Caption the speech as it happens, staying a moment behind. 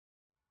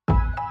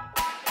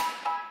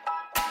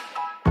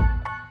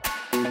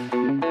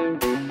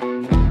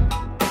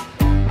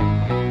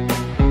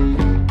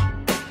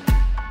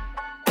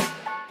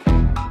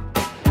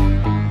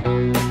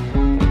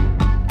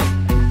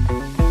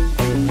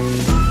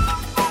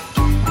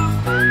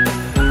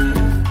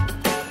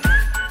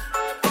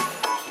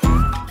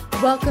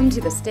Welcome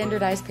to the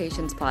Standardized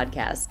Patients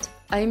Podcast.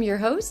 I am your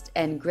host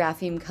and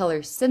grapheme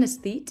color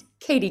synesthete,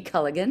 Katie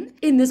Culligan.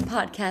 In this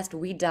podcast,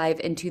 we dive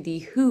into the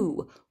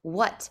who,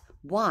 what,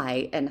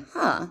 why, and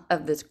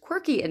of this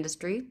quirky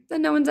industry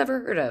that no one's ever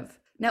heard of.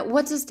 Now,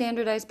 what's a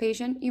standardized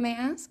patient, you may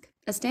ask?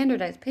 A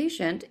standardized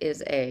patient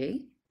is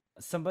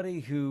somebody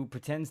who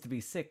pretends to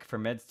be sick for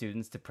med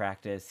students to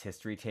practice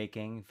history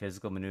taking,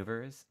 physical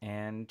maneuvers,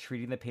 and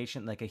treating the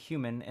patient like a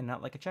human and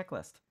not like a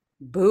checklist.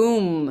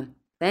 Boom.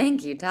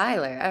 Thank you,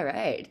 Tyler. All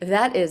right.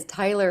 That is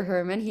Tyler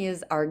Herman. He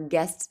is our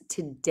guest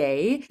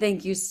today.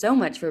 Thank you so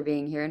much for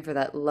being here and for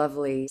that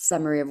lovely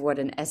summary of what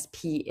an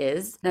SP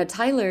is. Now,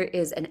 Tyler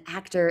is an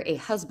actor, a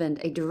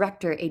husband, a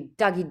director, a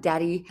doggy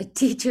daddy, a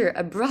teacher,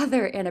 a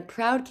brother, and a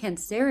proud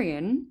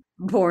Cancerian.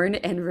 Born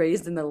and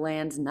raised in the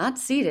lands not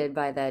ceded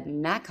by the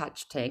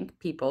Nacotchtank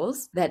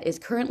peoples that is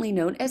currently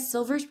known as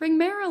Silver Spring,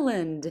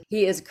 Maryland.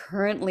 He is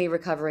currently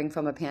recovering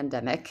from a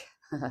pandemic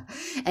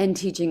and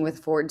teaching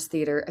with Ford's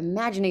Theater,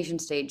 Imagination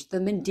Stage, the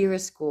Madeira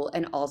School,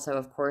 and also,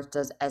 of course,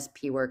 does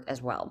SP work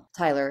as well.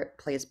 Tyler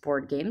plays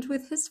board games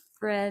with his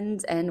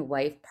friends and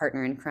wife,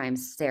 partner in crime,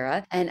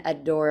 Sarah, and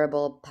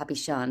adorable puppy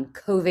Sean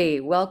Covey.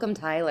 Welcome,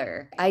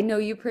 Tyler. I know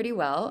you pretty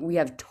well. We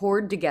have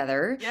toured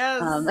together.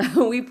 Yes.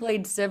 We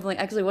played sibling.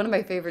 Actually, one of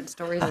my favorite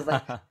stories is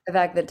like the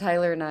fact that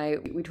Tyler and I,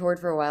 we toured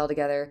for a while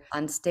together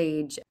on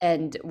stage,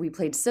 and we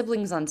played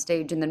siblings on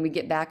stage, and then we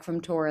get back from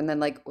tour, and then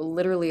like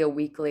literally a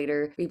week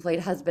later, we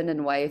played husband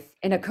and wife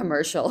in a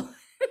commercial.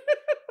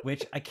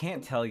 Which I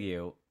can't tell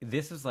you,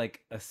 this was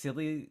like a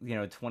silly,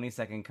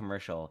 20-second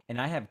commercial. And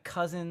I have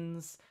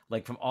cousins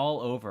like from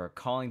all over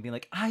calling, being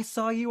like, I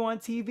saw you on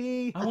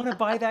TV. I want to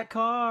buy that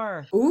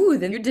car. Ooh,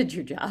 then you did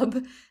your job.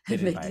 They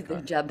And they did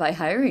their job by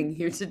hiring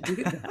you to do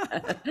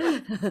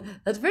that.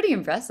 That's pretty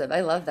impressive.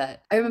 I love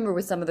that. I remember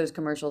with some of those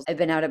commercials, I've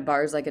been out at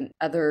bars like in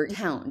other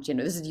towns,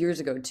 this is years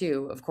ago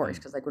too, of course,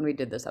 because like when we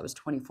did this, that was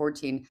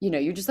 2014.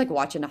 You're just like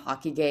watching a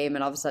hockey game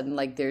and all of a sudden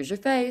like there's your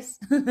face,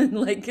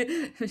 like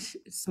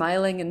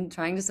smiling and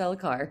trying to sell a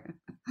car.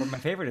 Well, my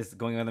favorite is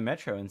going on the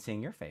metro and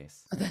seeing your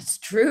face. That's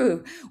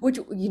true. Which,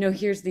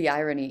 here's the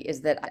irony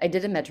is that I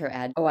did a Metro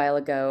ad a while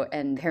ago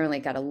and apparently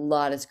got a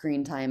lot of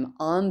screen time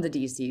on the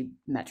DC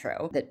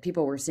Metro, that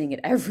people were seeing it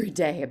every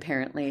day,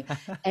 apparently.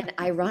 And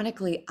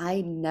ironically,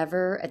 I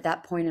never, at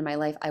that point in my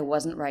life, I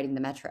wasn't riding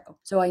the Metro.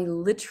 So I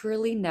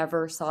literally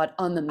never saw it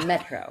on the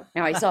Metro.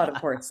 Now I saw it, of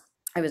course.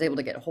 I was able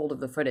to get a hold of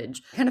the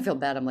footage. I kind of feel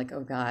bad. I'm like, oh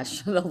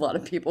gosh, a lot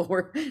of people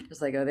were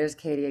just like, oh, there's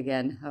Katie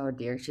again. Oh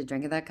dear, she's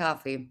drinking that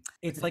coffee.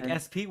 It's like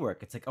SP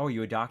work. It's like, oh, are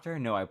you a doctor?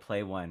 No, I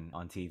play one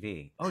on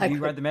TV. Oh, do you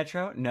ride the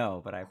Metro?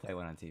 No, but I play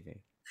one on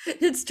TV.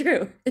 It's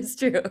true. It's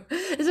true.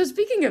 So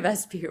speaking of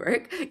SP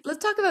work,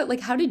 let's talk about like,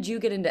 how did you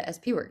get into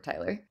SP work,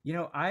 Tyler?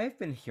 I've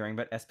been hearing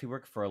about SP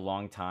work for a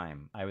long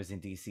time. I was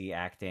in DC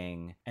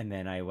acting, and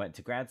then I went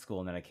to grad school,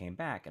 and then I came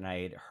back, and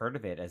I had heard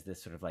of it as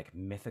this sort of like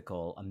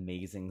mythical,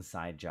 amazing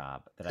side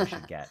job that I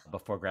should get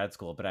before grad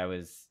school. But I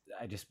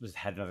just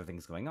had other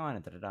things going on,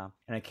 and And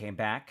I came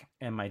back,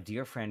 and my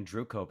dear friend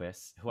Drew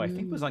Kobus, who I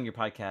think was on your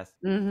podcast,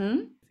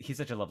 he's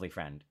such a lovely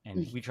friend,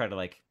 and we try to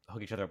like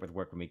hook each other up with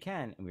work when we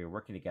can, and we were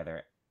working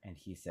together. And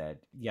he said,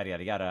 yada,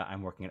 yada, yada,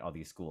 I'm working at all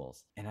these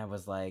schools. And I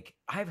was like,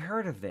 I've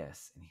heard of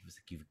this. And he was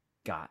like, you've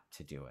got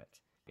to do it.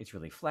 It's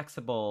really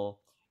flexible.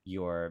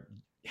 You're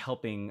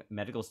helping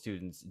medical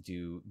students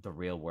do the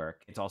real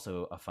work. It's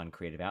also a fun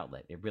creative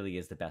outlet. It really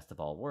is the best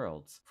of all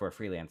worlds for a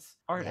freelance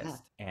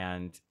artist. Yeah.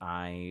 And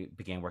I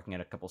began working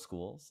at a couple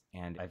schools,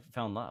 and I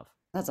fell in love.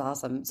 That's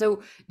awesome.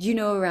 So do you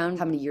know around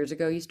how many years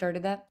ago you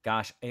started that?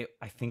 Gosh, I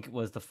think it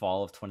was the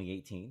fall of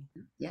 2018.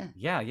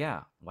 Yeah.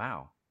 Yeah.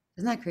 Wow.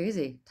 Isn't that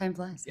crazy? Time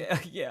flies.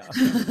 Yeah.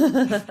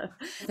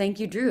 Thank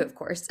you, Drew, of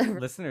course.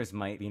 Listeners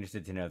might be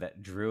interested to know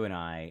that Drew and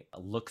I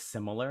look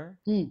similar,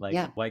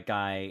 white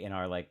guy in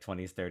our like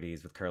 20s,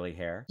 30s with curly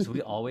hair. So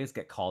we always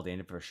get called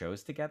in for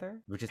shows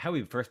together, which is how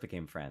we first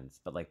became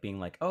friends. But like being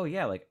like, oh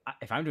yeah, like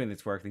if I'm doing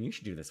this work, then you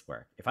should do this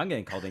work. If I'm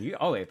getting called in,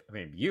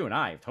 you and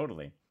I,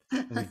 totally.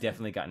 And we've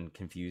definitely gotten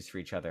confused for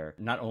each other,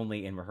 not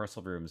only in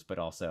rehearsal rooms, but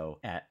also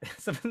at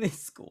some of these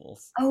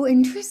schools. Oh,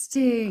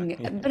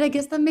 interesting. But I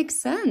guess that makes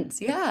sense.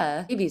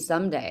 Yeah. Maybe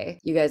someday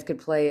you guys could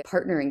play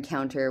partner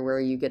encounter where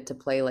you get to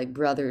play like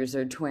brothers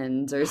or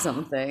twins or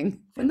something.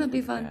 Wouldn't that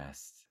be fun?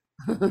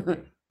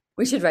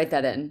 We should write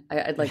that in.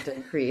 I'd like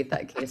to create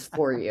that case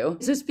for you.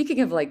 So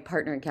speaking of like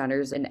partner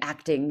encounters and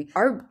acting,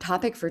 our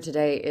topic for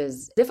today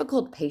is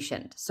difficult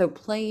patient. So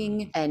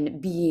playing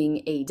and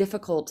being a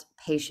difficult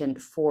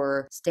patient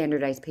for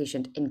standardized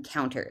patient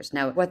encounters.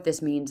 Now, what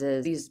this means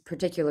is these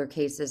particular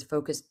cases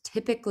focus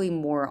typically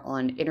more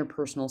on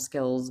interpersonal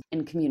skills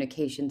and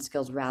communication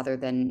skills rather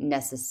than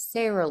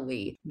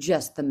necessarily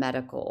just the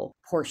medical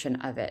portion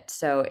of it.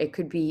 So it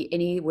could be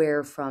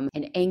anywhere from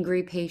an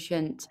angry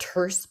patient,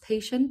 terse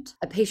patient,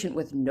 a patient patient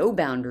with no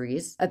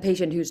boundaries, a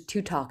patient who's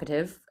too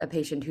talkative, a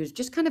patient who's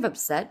just kind of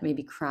upset,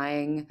 maybe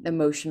crying,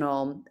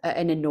 emotional,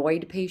 an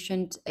annoyed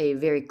patient, a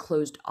very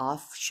closed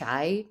off,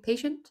 shy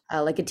patient,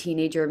 like a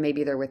teenager.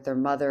 Maybe they're with their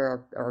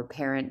mother or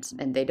parent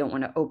and they don't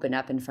want to open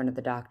up in front of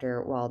the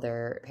doctor while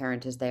their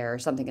parent is there or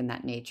something in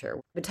that nature.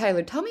 But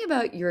Tyler, tell me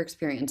about your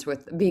experience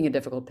with being a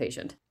difficult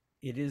patient.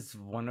 It is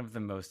one of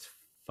the most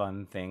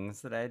fun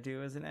things that I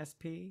do as an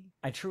SP.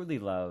 I truly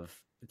love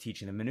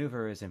teaching the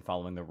maneuvers and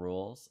following the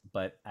rules,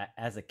 but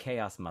as a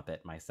chaos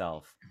muppet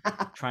myself,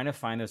 trying to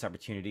find those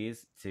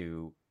opportunities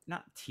to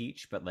not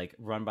teach, but like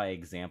run by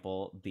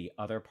example the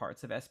other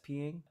parts of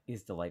SPing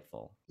is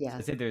delightful. Yeah.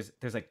 I'd say there's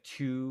like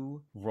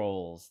two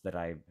roles that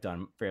I've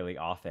done fairly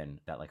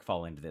often that like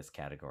fall into this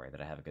category that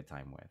I have a good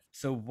time with.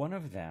 So one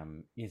of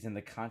them is in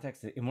the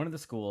context in one of the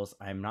schools,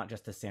 I'm not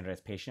just a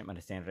standardized patient, I'm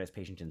a standardized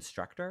patient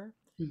instructor,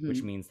 which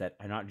Hmm. means that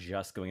I'm not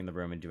just going in the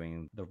room and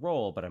doing the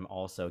role, but I'm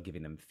also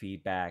giving them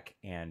feedback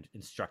and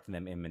instructing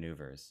them in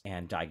maneuvers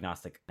and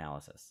diagnostic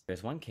analysis.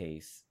 There's one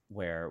case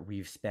where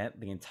we've spent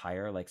the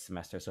entire like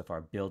semester so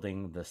far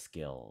building the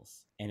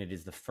skills, and it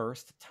is the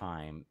first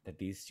time that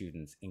these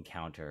students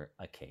encounter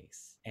a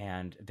case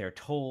and they're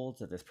told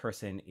that this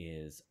person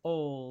is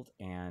old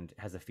and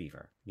has a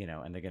fever,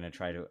 and they're going to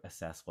try to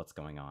assess what's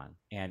going on.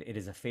 And it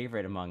is a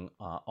favorite among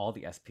all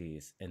the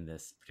SPs in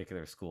this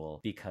particular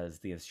school because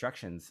the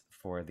instructions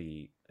for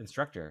the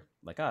instructor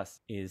like us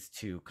is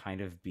to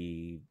kind of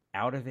be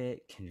out of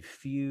it,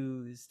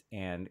 confused,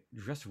 and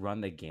just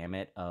run the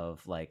gamut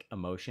of like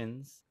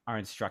emotions. Our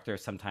instructor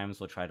sometimes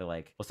will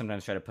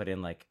sometimes try to put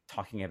in like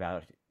talking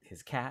about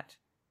his cat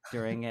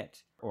during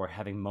it or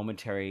having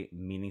momentary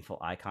meaningful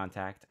eye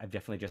contact. I've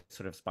definitely just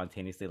sort of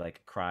spontaneously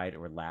like cried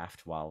or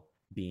laughed while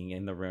being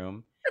in the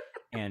room.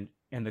 And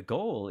the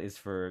goal is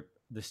for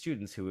the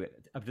students who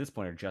up to this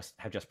point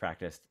have just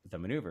practiced the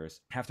maneuvers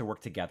have to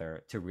work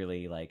together to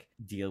really like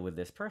deal with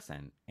this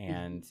person.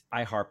 And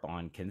I harp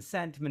on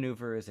consent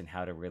maneuvers and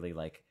how to really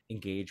like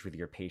engage with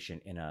your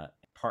patient in a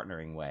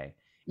partnering way.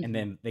 And Hmm.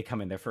 then they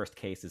come in, their first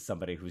case is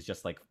somebody who's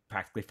just like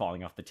practically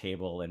falling off the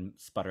table and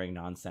sputtering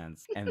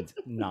nonsense and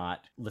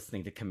not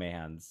listening to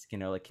commands,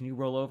 like, can you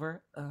roll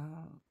over?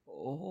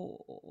 Oh,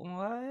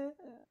 what?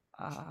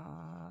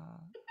 Uh,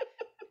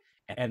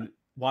 and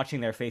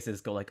watching their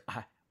faces go like,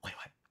 wait,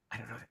 what? I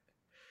don't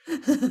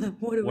know.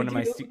 What do we One of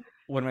my do?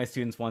 one of my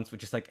students once would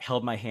just like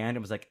held my hand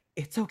and was like,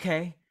 "It's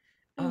okay,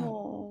 uh,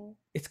 Oh.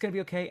 it's gonna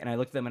be okay." And I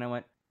looked at them and I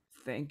went,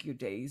 "Thank you,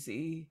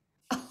 Daisy."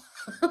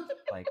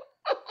 Like,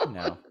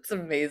 It's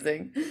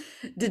amazing.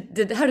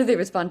 Did how did they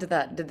respond to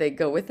that? Did they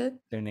go with it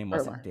their name or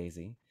wasn't what?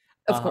 Daisy.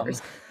 Of Um,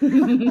 course.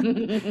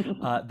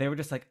 they were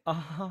just like, uh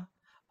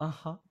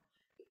huh.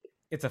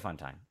 It's a fun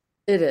time.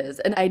 It is.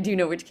 And I do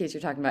know which case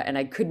you're talking about, and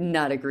I could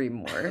not agree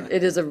more.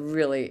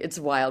 It's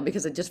wild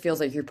because it just feels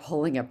like you're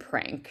pulling a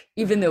prank,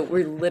 even though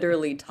we're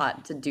literally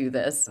taught to do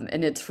this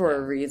and it's for a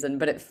Yeah, reason,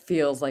 but it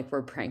feels like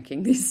we're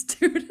pranking these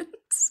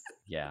students.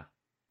 yeah,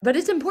 But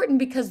it's important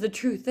because the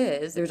truth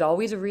is, there's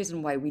always a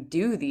reason why we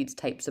do these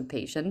types of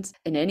patients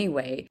in any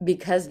way,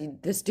 because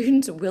the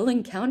students will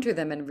encounter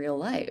them in real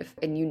life.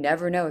 And you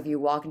never know if you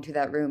walk into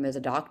that room as a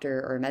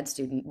doctor or a med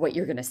student, what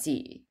you're going to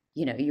see.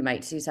 You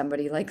might see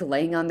somebody like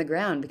laying on the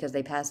ground because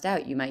they passed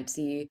out. You might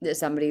see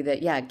somebody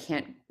that, yeah,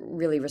 can't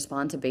really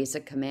respond to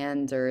basic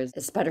commands or is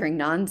sputtering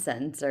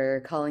nonsense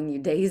or calling you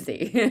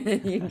Daisy.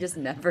 You just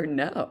never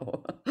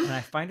know. and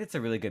I find it's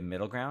a really good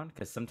middle ground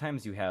because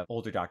sometimes you have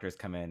older doctors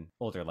come in,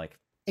 older like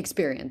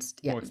Experienced,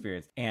 yeah. more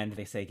experienced, and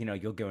they say,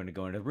 you'll go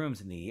into rooms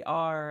in the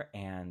ER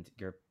and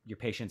your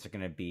patients are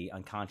going to be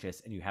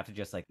unconscious and you have to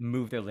just like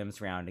move their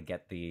limbs around to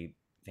get the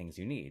things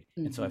you need.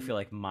 And so I Hmm. feel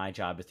like my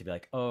job is to be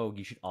like, oh,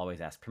 you should always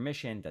ask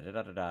permission, da da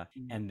da da da.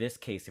 And this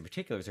case in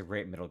particular is a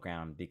great middle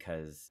ground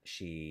because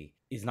she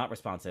is not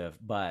responsive,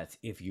 but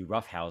if you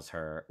roughhouse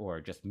her or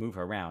just move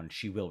her around,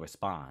 she will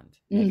respond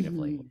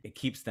negatively. Hmm. It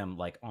keeps them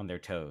like on their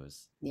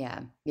toes.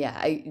 Yeah,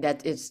 yeah,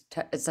 it's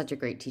such a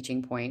great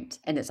teaching point,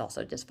 and it's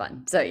also just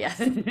fun. So yeah,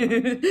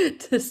 Yes.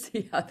 to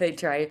see how they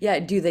try. Yeah,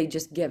 do they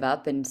just give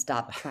up and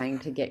stop trying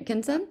to get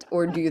consent,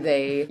 or do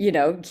they,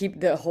 keep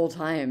the whole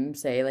time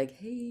say like,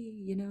 hey,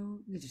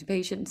 the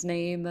patient's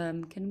name,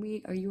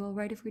 are you all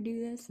right if we do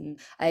this? And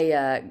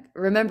I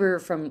remember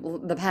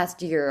from the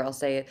past year, I'll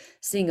say,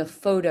 seeing a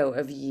photo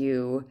of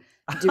you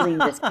doing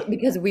this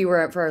because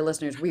for our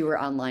listeners, we were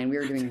online, we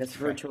were doing this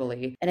That's right.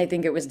 virtually, and I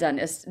think it was done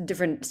as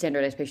different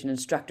standardized patient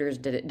instructors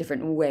did it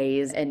different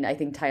ways, and I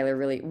think Tyler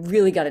really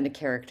really got into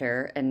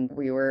character, and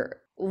we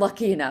were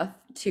lucky enough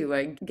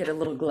to get a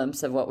little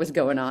glimpse of what was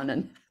going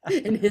on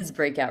in his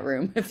breakout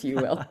room, if you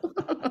will.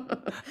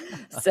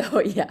 So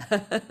yeah,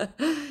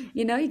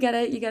 you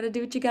gotta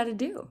do what you gotta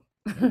do.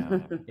 Yeah.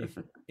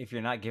 If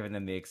you're not giving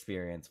them the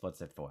experience,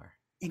 what's it for?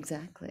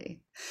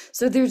 Exactly.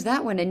 So there's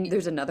that one, and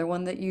there's another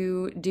one that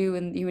you do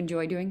and you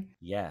enjoy doing.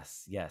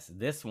 Yes, yes.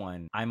 This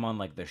one, I'm on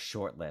like the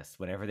short list.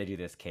 Whenever they do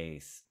this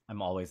case,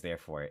 I'm always there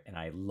for it. And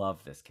I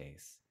love this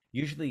case.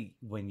 Usually,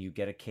 when you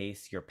get a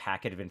case, your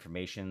packet of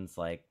information's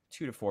like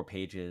 2 to 4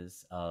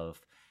 pages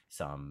of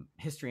some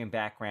history and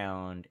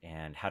background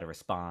and how to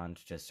respond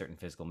to certain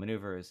physical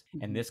maneuvers.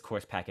 And Mhm. this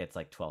course packet's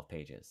like 12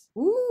 pages.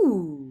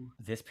 Ooh.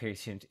 This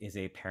patient is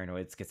a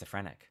paranoid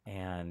schizophrenic,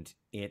 and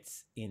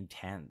it's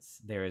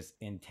intense. There is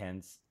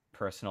intense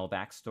personal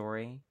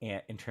backstory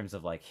in terms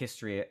of like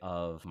history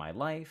of my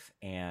life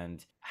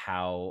and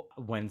how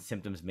when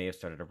symptoms may have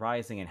started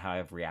arising and how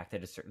I've reacted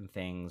to certain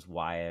things,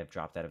 why I've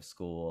dropped out of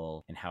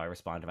school and how I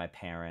respond to my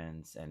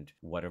parents and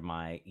what are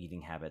my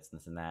eating habits and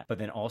this and that. But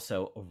then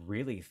also a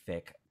really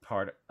thick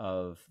part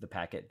of the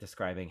packet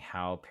describing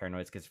how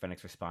paranoid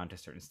schizophrenics respond to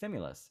certain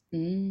stimulus.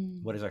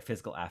 Mm. What is our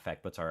physical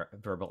affect? What's our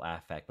verbal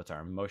affect? What's our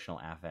emotional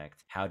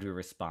affect? How do we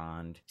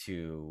respond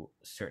to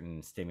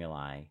certain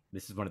stimuli?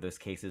 This is one of those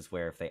cases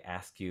where if they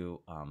ask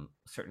you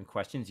certain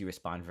questions, you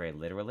respond very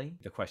literally.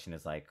 The question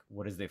is like,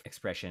 what does the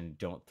expression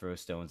 "don't throw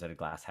stones at a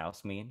glass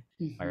house" mean?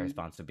 My Mhm.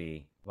 response would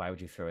be, why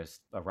would you throw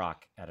a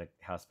rock at a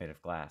house made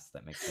of glass?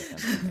 That makes no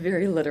sense to me.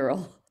 Very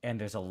literal.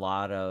 And there's a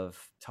lot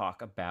of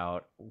talk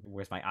about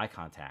where's my eye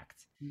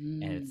contact.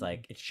 And it's Mm.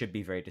 like, it should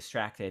be very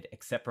distracted,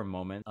 except for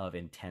moments of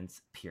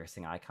intense,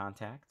 piercing eye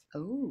contact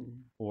Oh.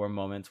 or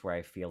moments where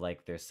I feel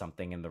like there's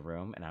something in the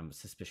room and I'm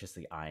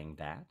suspiciously eyeing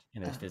that.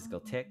 And there's physical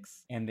Oh.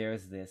 tics. And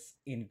there's this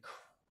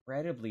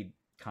incredibly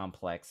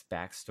complex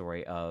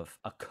backstory of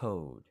a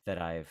code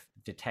that I've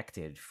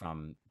detected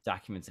from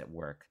documents at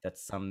work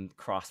that's some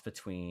cross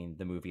between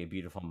the movie A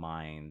Beautiful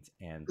Mind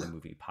and the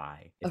movie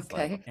Pi. It's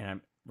like, Okay. and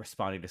I'm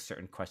responding to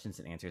certain questions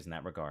and answers in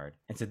that regard.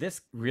 And so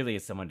this really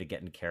is someone to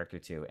get in character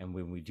to. And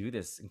when we do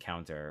this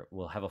encounter,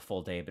 we'll have a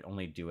full day, but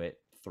only do it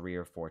 3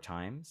 or 4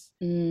 times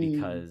Mm.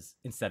 because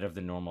instead of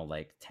the normal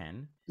like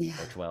 10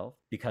 Yeah. or 12,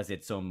 because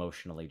it's so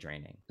emotionally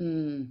draining.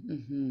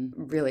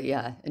 Really,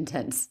 yeah,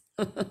 intense,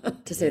 to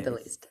It say the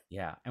is. least.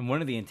 Yeah. And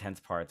one of the intense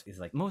parts is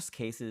like most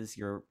cases,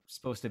 you're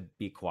supposed to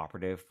be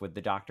cooperative with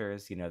the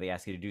doctors. You know, they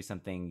ask you to do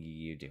something,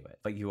 you do it.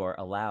 But you are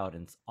allowed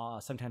and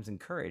sometimes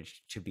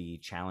encouraged to be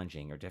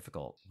challenging or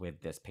difficult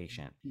with this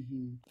patient.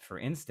 Mhm. For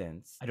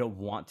instance, I don't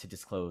want to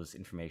disclose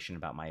information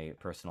about my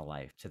personal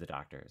life to the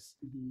doctors.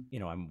 Mhm. You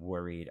know, I'm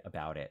worried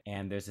about it.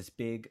 And there's this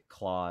big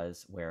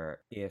clause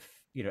where if,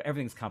 you know,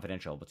 everything's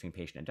confidential between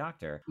patient and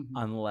doctor, Mhm.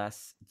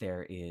 unless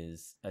there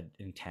is an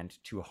intent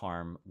to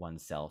harm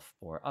oneself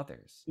or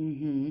others,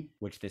 Mhm.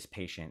 which this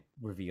patient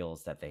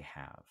reveals that they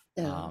have.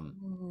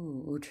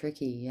 Oh,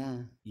 tricky,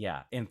 yeah.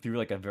 Yeah. And through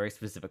like a very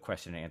specific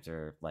question and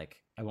answer, like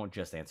I won't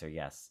just answer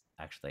yes.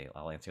 Actually,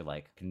 I'll answer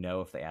like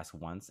no if they ask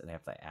once and they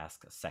have to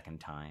ask a second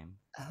time.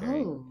 It's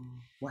very, Oh,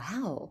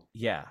 wow.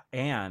 yeah.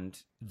 And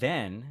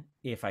then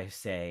if I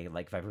say,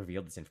 like, if I've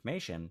revealed this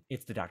information,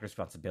 it's the doctor's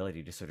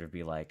responsibility to sort of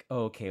be like,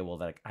 oh, okay, well,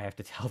 like, I have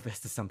to tell this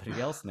to somebody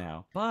else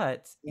now.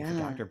 But if the Yeah.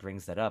 doctor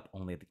brings that up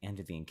only at the end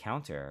of the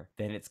encounter,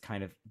 then it's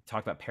kind of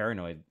talk about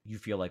paranoid. You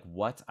feel like,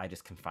 what? I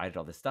just confided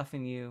all this stuff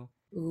in you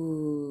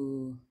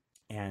Ooh.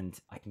 and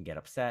I can get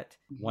upset.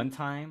 One Mhm.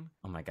 time,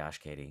 oh my gosh,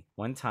 Katie,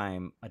 one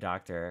time a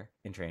doctor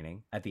in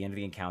training at the end of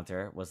the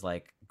encounter was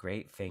like,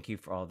 great, thank you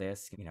for all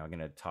this. You know, I'm going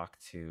to talk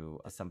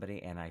to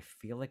somebody and I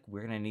feel like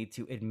we're going to need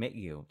to admit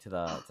you to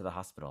the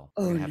hospital.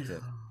 We're Oh, going to have to.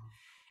 no.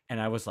 And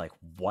I was like,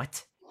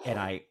 what? And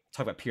I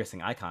talk about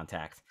piercing eye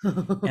contact.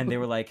 And they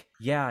were like,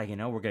 yeah, you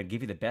know, we're going to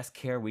give you the best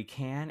care we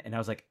can. And I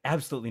was like,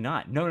 absolutely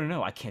not. No, no,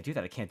 no, I can't do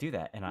that. I can't do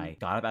that. And I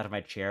got up out of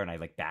my chair and I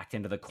like backed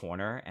into the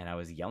corner and I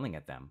was yelling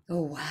at them.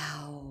 Oh,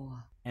 wow.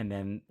 And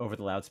then over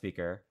the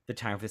loudspeaker, the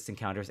time for this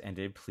encounter has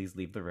ended. Please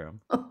leave the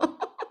room.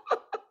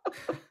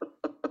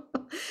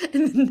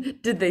 And then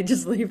did they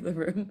just leave the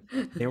room?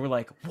 They were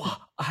like, "What?"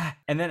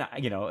 And then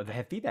you know, they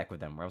had feedback with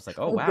them where I was like,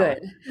 "Oh Oh, wow." good.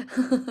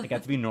 I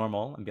got to be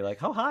normal and be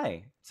like, "Oh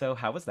hi. So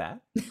how was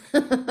that?"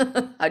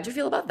 How'd you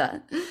feel about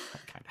that?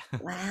 Kind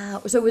of.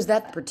 Wow. So was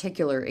that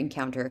particular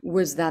encounter,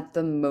 was that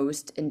the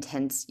most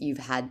intense you've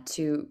had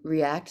to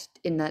react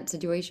in that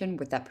situation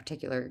with that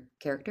particular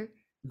character?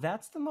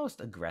 That's the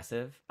most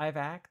aggressive I've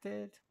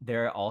acted.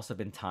 There have also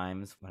been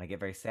times when I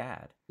get very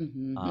sad.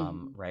 Mhm,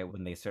 mhm. Right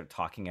when they start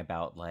talking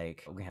about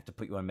like we're gonna have to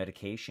put you on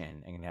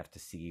medication and gonna have to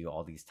see you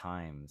all these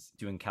times,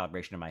 doing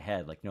calibration in my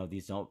head, like no,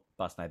 these don't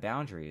bust my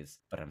boundaries,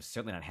 but I'm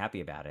certainly not happy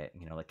about it.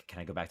 You know, like can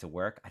I go back to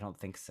work? I don't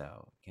think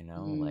so. You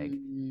know, like,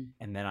 Mm.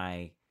 and then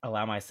I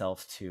allow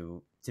myself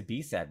to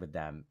be sad with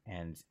them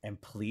and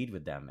plead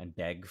with them and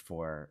beg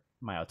for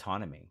my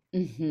autonomy.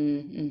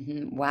 Mhm,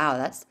 mhm. Wow,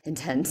 that's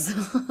intense.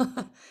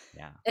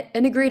 Yeah.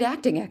 And a great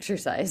acting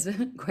exercise,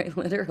 quite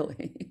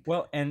literally.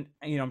 Well, and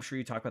you know, I'm sure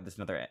you talk about this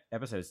in other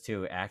episodes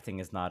too. Acting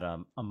is not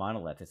a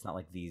monolith. It's not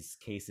like these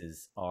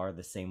cases are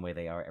the same way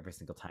they are every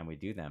single time we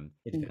do them.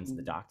 It depends on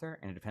the Mhm. doctor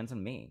and it depends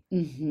on me.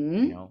 You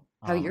Mhm. know,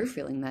 How you're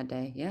feeling that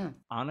day, yeah.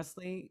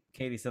 honestly,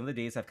 Katie, some of the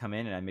days I've come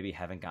in and I maybe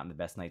haven't gotten the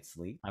best night's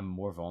sleep. I'm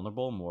more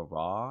vulnerable, more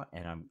raw,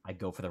 and I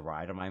go for the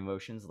ride on my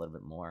emotions a little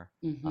bit more.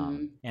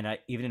 Mhm. And I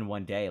even in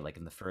one day, like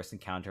in the first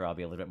encounter, I'll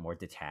be a little bit more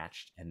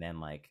detached, and then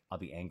like I'll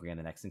be angry on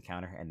the next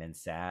encounter, and then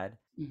sad.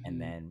 and Mhm.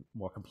 then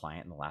more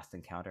compliant in the last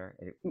encounter.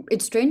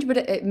 It's strange, but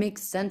it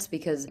makes sense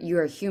because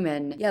you're a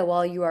human. Yeah,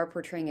 while you are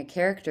portraying a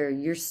character,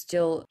 you're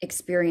still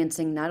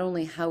experiencing not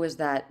only how is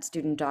that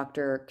student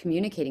doctor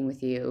communicating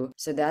with you,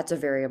 so that's a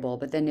variable,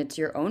 but then it's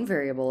your own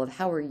variable of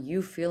how are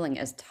you feeling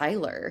as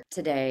Tyler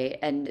today.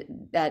 And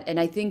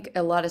I think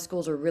a lot of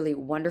schools are really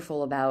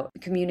wonderful about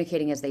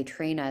communicating as they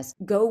train us.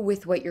 Go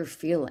with what you're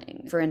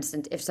feeling. For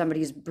instance, if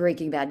somebody's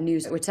breaking bad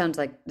news, which sounds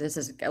like this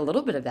is a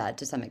little bit of that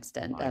to some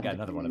extent. I got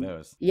another one of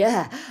those.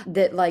 Yeah,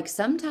 that like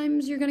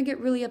sometimes you're going to get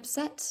really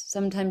upset.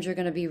 Sometimes you're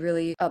going to be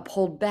really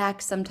pulled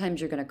back.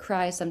 Sometimes you're going to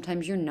cry.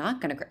 Sometimes you're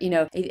not going to cry.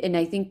 And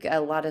I think a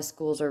lot of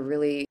schools are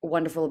really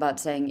wonderful about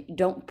saying,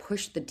 don't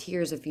push the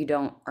tears if you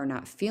are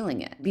not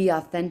feeling it. Be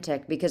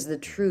authentic, because the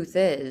truth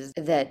is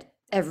that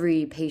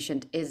every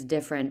patient is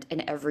different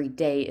and every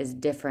day is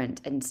different,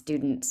 and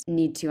students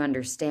need to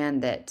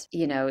understand that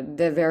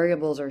the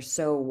variables are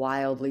so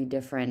wildly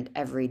different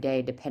every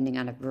day depending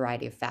on a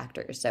variety of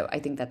factors. So I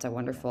think that's a Yeah.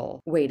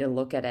 wonderful way to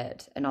look at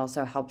it, and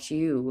also helps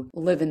you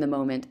live in the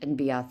moment and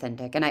be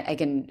authentic. And I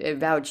can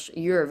vouch,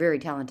 you're a very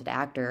talented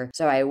actor,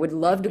 so I would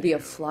love to Thank be a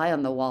you. fly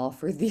on the wall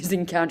for these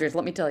encounters,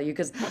 let me tell you,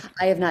 because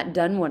I have not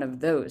done one of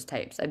those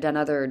types. I've done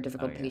other Oh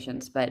difficult yeah.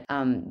 patients, but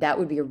that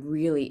would be a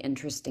really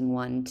interesting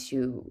one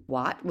to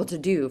watch. Well, to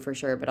do for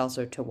sure, but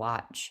also to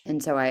watch.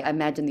 And so I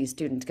imagine these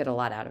students get a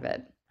lot out of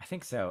it. I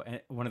think so.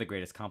 And one of the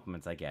greatest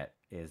compliments I get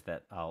is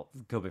that I'll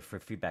go for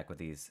feedback with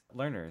these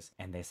learners,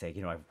 and they say,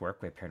 I've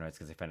worked with paranoid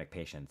schizophrenic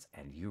patients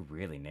and you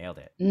really nailed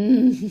it.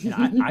 And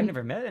I've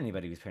never met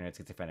anybody who's paranoid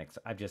schizophrenic.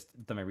 So I've just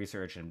done my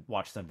research and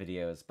watched some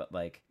videos, but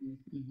like,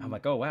 I'm Mhm.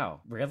 like, oh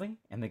wow, really?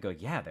 And they go,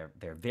 yeah,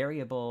 they're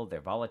variable,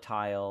 they're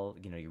volatile.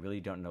 You really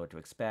don't know what to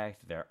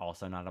expect. They're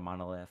also not a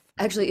monolith.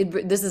 Actually,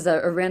 this is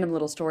a random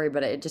little story,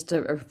 but it just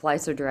to reply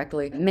so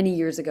directly. Many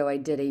years ago, I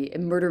did a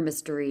murder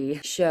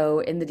mystery show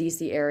in the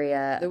DC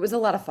area. It was a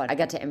lot of fun. I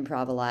got to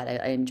improv a lot.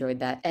 I enjoyed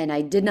that. And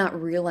I did not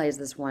realize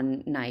this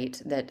one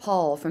night that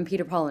Paul from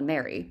Peter, Paul, and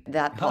Mary,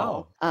 that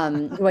Paul,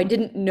 Oh, who I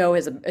didn't know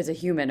as a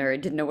human, or I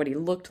didn't know what he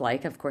looked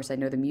like. Of course, I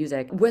know the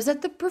music, was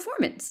at the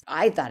performance.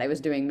 I thought I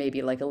was doing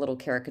maybe like a little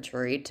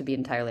caricature, to be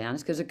entirely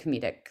honest, because it was a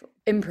comedic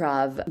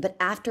improv. But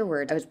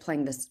afterward, I was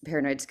playing this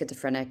paranoid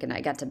schizophrenic and I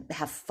got to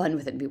have fun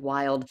with it and be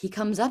wild. He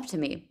comes up to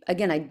me.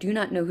 Again, I do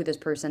not know who this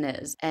person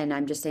is. And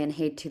I'm just saying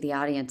hey to the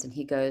audience. And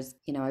he goes,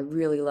 I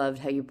really loved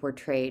how you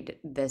portrayed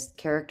this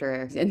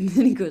character. And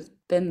then he goes,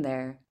 been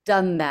there,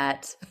 done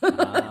that, and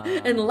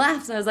ah,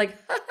 laughs. And I was like,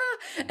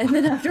 and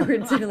then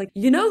afterwards, they're like,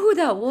 you know who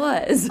that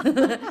was?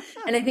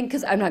 And I think,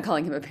 because I'm not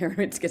calling him a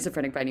paranoid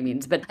schizophrenic by any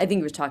means, but I think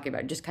he was talking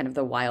about just kind of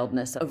the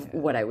wildness of yeah.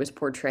 what I was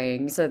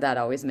portraying. So that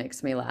always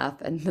makes me laugh.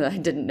 And I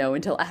didn't know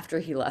until after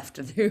he left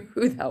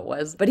who that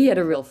was. But he had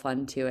a real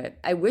fun to it.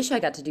 I wish I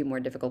got to do more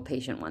difficult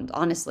patient ones,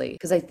 honestly,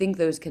 because I think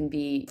those can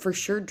be for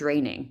sure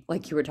draining,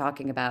 like you were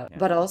talking about, Yeah.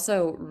 but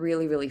also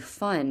really, really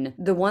fun.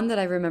 The one that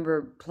I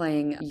remember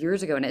playing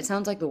years ago, and it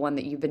sounds like the one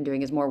that you've been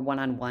doing is more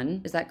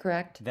one-on-one. Is that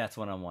correct? That's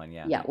one-on-one,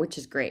 yeah. Yeah, which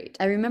is great.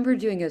 I remember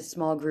doing a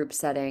small group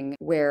setting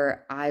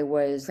where I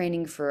was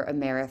training for a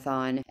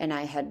marathon and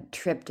I had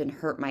tripped and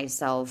hurt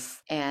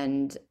myself,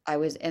 and I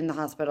was in the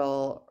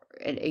hospital.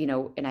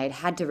 And I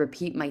had to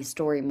repeat my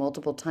story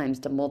multiple times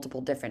to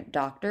multiple different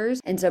doctors.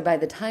 And so by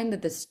the time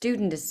that the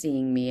student is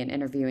seeing me and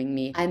interviewing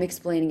me, I'm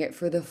explaining it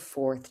for the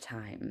fourth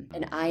time.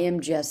 And I am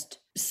just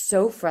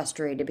so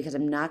frustrated because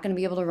I'm not going to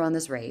be able to run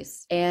this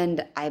race.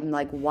 And I'm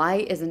like,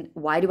 why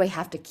do I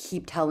have to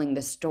keep telling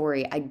this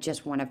story? I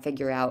just want to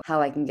figure out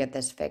how I can get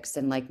this fixed.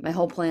 And like my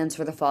whole plans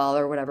for the fall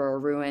or whatever are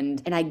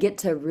ruined. And I get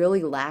to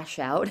really lash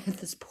out at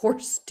this poor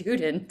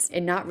student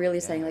and not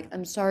really saying Yeah. like,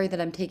 I'm sorry that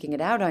I'm taking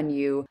it out on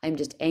you. I'm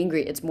just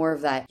angry. It's more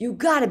of that, you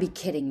gotta be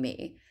kidding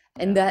me.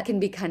 And Yeah. that can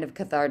be kind of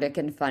cathartic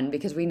and fun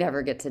because we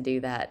never get to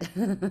do that.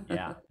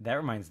 Yeah, that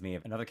reminds me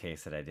of another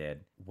case that I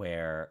did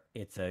where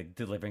it's a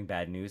delivering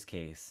bad news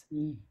case,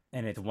 Mm.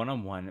 and it's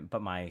one-on-one,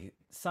 but my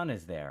son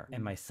is there,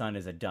 and my son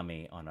is a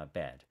dummy on a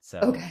bed. So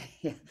Okay.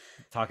 Yeah.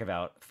 talk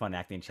about fun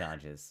acting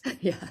challenges.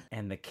 Yeah.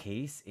 And the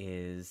case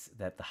is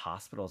that the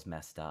hospital's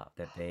messed up,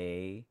 that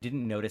they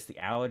didn't notice the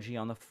allergy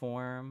on the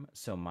form.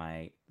 So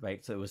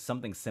so it was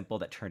something simple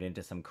that turned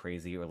into some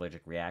crazy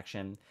allergic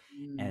reaction.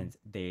 Mm. And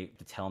they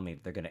tell me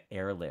they're going to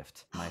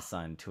airlift my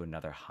son to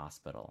another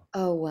hospital.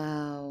 Oh,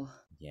 wow.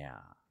 Yeah.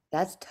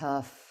 That's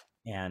tough.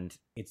 And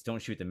it's don't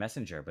shoot the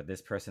messenger, but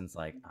this person's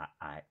like,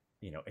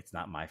 it's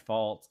not my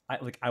fault.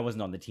 I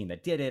wasn't on the team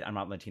that did it. I'm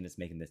not on the team that's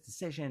making this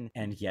decision.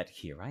 And yet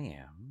here I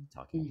am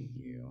talking to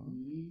you.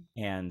 Mhm.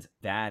 And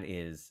that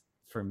is,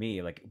 for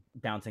me, like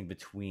bouncing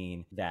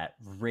between that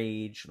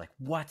rage, like,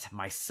 what,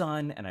 my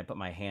son? And I put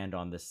my hand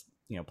on this,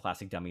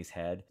 plastic dummy's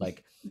head.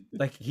 Like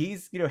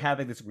he's,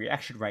 having this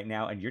reaction right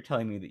now. And you're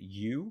telling me that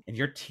you and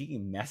your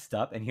team messed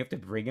up and you have to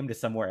bring him to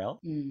somewhere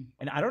else. Mm.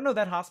 And I don't know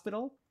that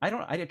hospital. I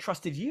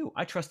trusted you.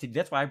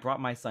 That's why I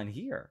brought my son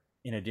here.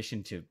 In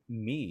addition to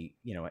me,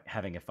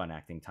 having a fun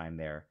acting time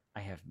there, I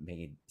have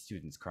made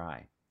students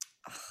cry.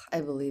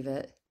 I believe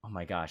it. Oh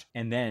my gosh.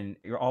 And then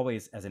you're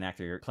always, as an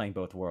actor, you're playing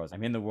both worlds.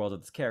 I'm in the world of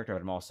this character,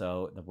 but I'm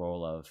also the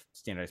role of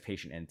standardized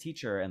patient and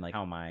teacher. And like,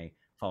 how am I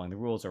following the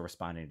rules or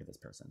responding to this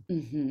person?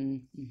 Mm-hmm,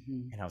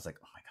 mm-hmm. And I was like,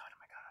 oh my God, oh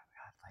my God, oh my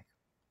God. Like,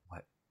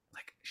 what?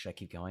 Like, should I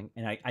keep going?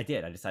 And I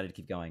did. I decided to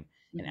keep going.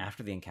 And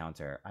after the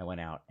encounter, I went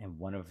out and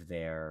one of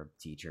their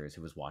teachers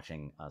who was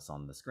watching us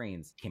on the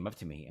screens came up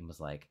to me and was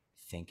like,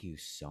 thank you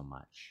so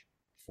much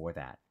for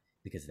that.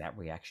 Because that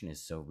reaction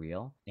is so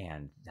real.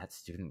 And that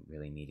student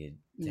really needed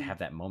to have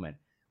that moment.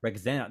 Right,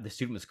 because then the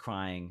student was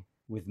crying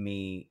with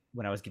me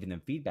when I was giving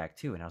them feedback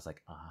too, and I was like,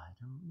 I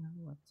don't know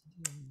what to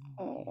do.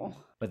 Oh.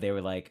 But they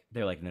were like,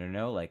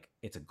 no, like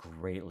it's a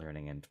great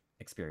learning and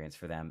experience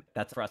for them.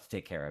 That's for us to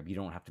take care of. You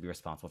don't have to be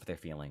responsible for their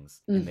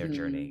feelings and their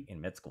journey in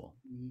med school.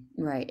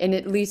 Right. And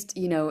at least,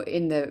 you know,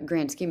 in the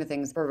grand scheme of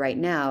things for right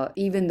now,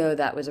 even though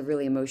that was a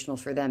really emotional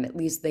for them, at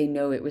least they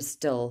know it was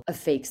still a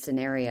fake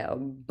scenario,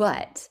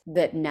 but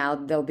that now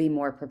they'll be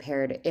more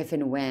prepared if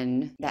and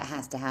when that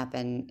has to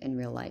happen in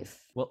real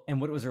life. Well,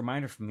 and what it was a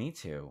reminder for me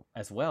too,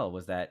 as well,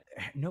 was that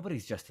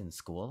nobody's just in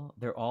school.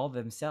 They're all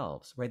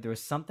themselves, right? There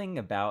was something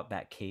about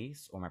that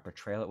case or my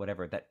portrayal or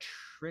whatever that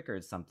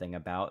triggered something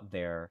about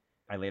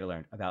I later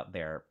learned about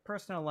their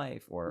personal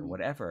life or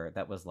whatever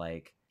that was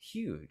like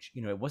huge.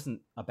 You know, it wasn't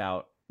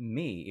about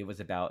me, it was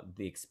about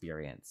the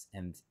experience.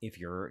 And if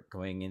you're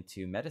going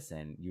into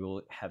medicine,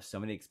 you'll have so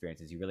many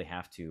experiences. You really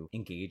have to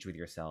engage with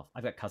yourself.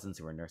 I've got cousins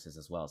who are nurses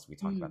as well, so we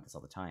talk about this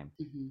all the time.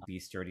 Be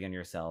sturdy on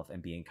yourself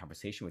and be in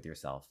conversation with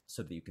yourself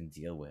so that you can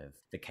deal with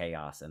the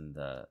chaos and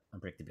the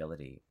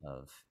unpredictability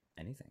of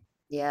anything.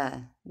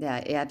 Yeah,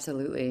 yeah,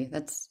 absolutely.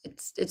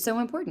 It's so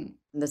important.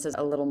 This is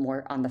a little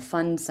more on the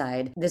fun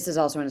side. This is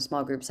also in a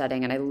small group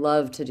setting, and I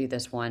love to do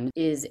this one,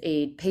 is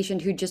a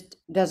patient who just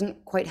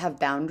doesn't quite have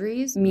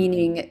boundaries,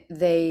 meaning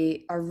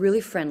they are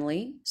really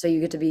friendly. So you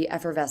get to be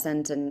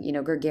effervescent and, you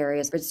know,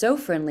 gregarious, but so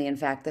friendly, in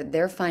fact, that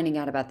they're finding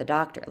out about the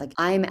doctor. Like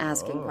I'm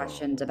asking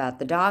questions about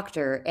the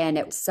doctor, and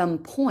at some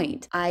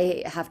point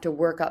I have to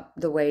work up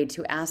the way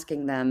to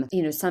asking them,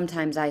 you know,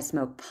 sometimes I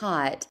smoke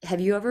pot.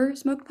 Have you ever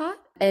smoked pot?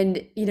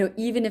 And, you know,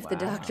 even if the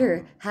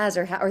doctor has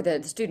or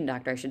the student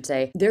doctor, I should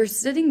say, they're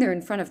sitting there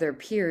in front of their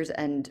peers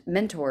and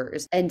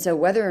mentors. And so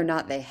whether or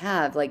not they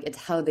have, like, it's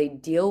how they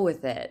deal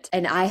with it.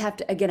 And I have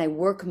to, again, I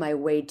work my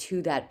way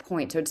to that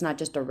point. So it's not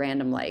just a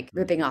random, like,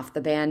 ripping off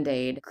the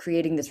Band-Aid,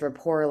 creating this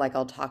rapport, like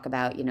I'll talk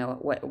about, you know,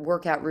 what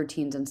workout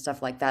routines and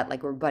stuff like that,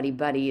 like we're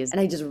buddies.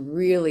 And I just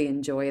really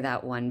enjoy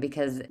that one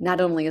because not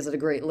only is it a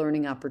great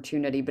learning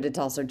opportunity, but it's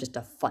also just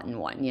a fun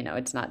one. You know,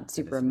 it's not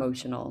super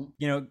emotional.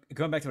 You know,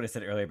 going back to what I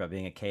said earlier about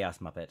being a chaos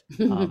muppet,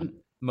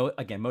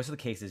 again, most of the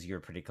cases you're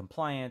pretty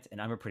compliant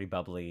and I'm a pretty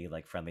bubbly,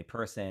 like friendly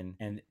person.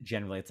 And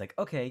generally it's like,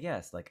 okay,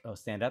 yes, like, oh,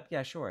 stand up.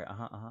 Yeah, sure.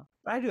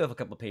 But I do have a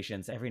couple of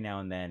patients every now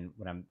and then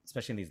when I'm,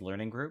 especially in these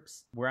learning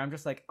groups, where I'm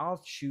just like,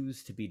 I'll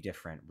choose to be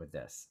different with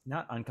this.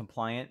 Not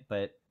uncompliant,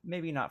 but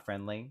maybe not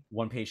friendly.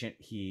 One patient,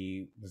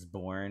 he was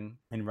born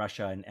in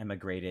Russia and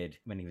emigrated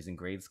when he was in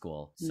grade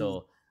school.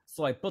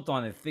 So I put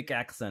on a thick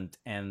accent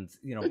and,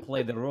 you know,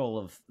 play the role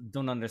of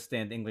don't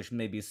understand English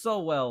maybe so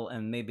well,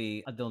 and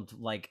maybe I don't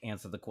like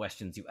answer the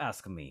questions you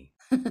ask me.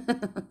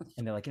 And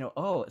they're like, you know,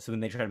 oh, so when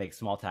they try to make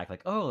small talk,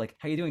 like, oh, like,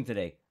 how you doing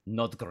today?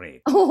 Not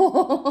great.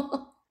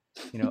 You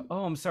know,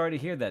 oh, I'm sorry to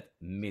hear that.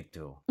 Me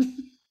too.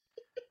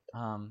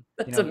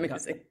 That's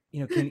amazing.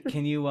 You know,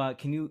 can you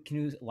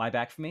lie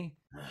back for me?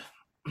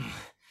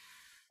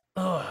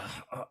 Do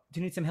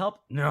you need some help?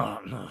 No.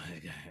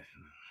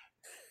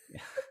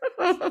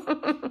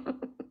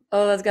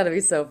 Oh, that's got to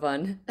be so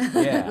fun.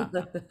 Yeah.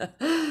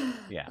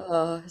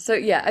 So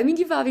yeah, I mean,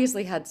 you've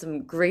obviously had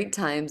some great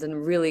times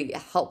and really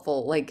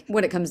helpful, like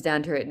when it comes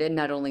down to it, and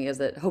not only is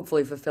it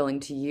hopefully fulfilling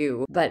to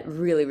you, but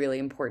really, really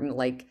important,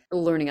 like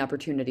learning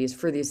opportunities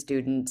for these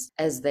students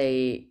as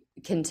they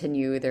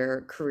continue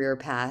their career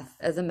path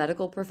as a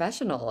medical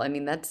professional. I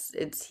mean,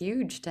 it's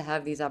huge to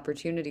have these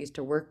opportunities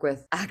to work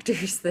with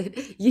actors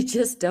that you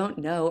just don't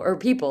know, or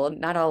people,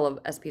 not all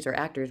of SPs are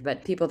actors,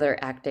 but people that are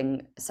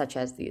acting such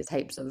as these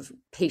types of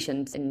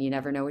patients, and you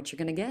never know what you're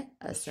going to get.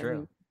 That's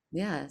true.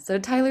 Yeah. So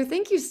Tyler,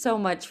 thank you so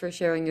much for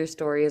sharing your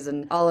stories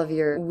and all of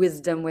your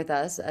wisdom with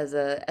us as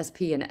a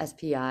SP and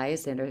SPI,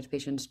 standardized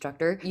patient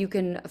instructor. You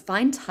can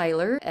find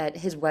Tyler at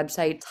his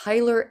website,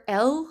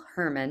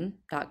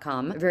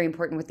 tylerlherman.com. Very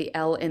important with the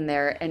L in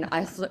there. And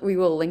we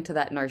will link to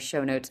that in our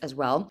show notes as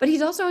well. But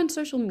he's also on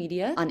social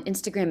media on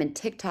Instagram and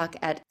TikTok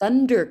at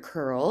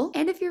Thundercurl.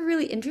 And if you're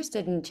really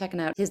interested in checking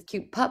out his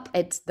cute pup,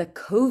 it's the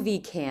Covey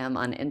Cam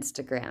on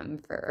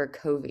Instagram or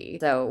Covey.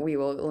 So we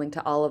will link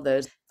to all of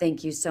those.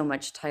 Thank you so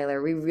much, Tyler,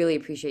 Tyler. We really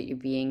appreciate you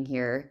being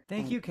here.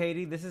 Thank you,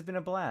 Katie. This has been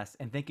a blast.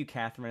 And thank you,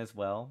 Catherine, as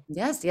well.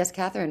 Yes,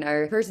 Catherine,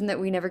 our person that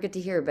we never get to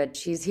hear, but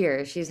she's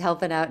here. She's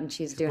helping out and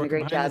she's She's doing a working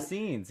great behind job. the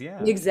scenes.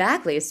 Yeah.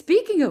 Exactly.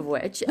 Speaking of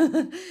which,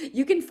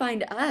 you can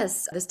find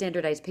us, the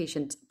Standardized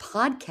Patient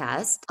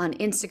Podcast, on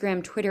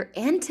Instagram, Twitter,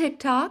 and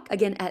TikTok.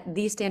 Again, at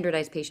the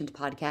Standardized Patient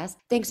Podcast.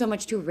 Thanks so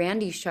much to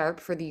Randy Sharp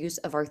for the use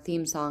of our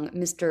theme song,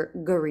 Mr.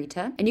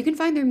 Garita. And you can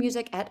find their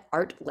music at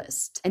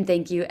Artlist. And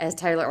thank you, as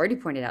Tyler already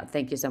pointed out,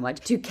 thank you so much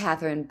to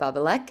Catherine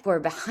Babalek for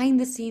behind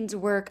the scenes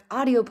work,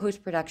 audio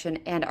post-production,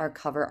 and our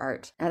cover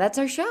art. Now that's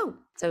our show.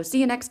 So see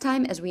you next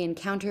time as we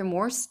encounter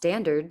more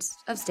standards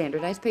of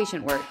standardized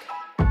patient work.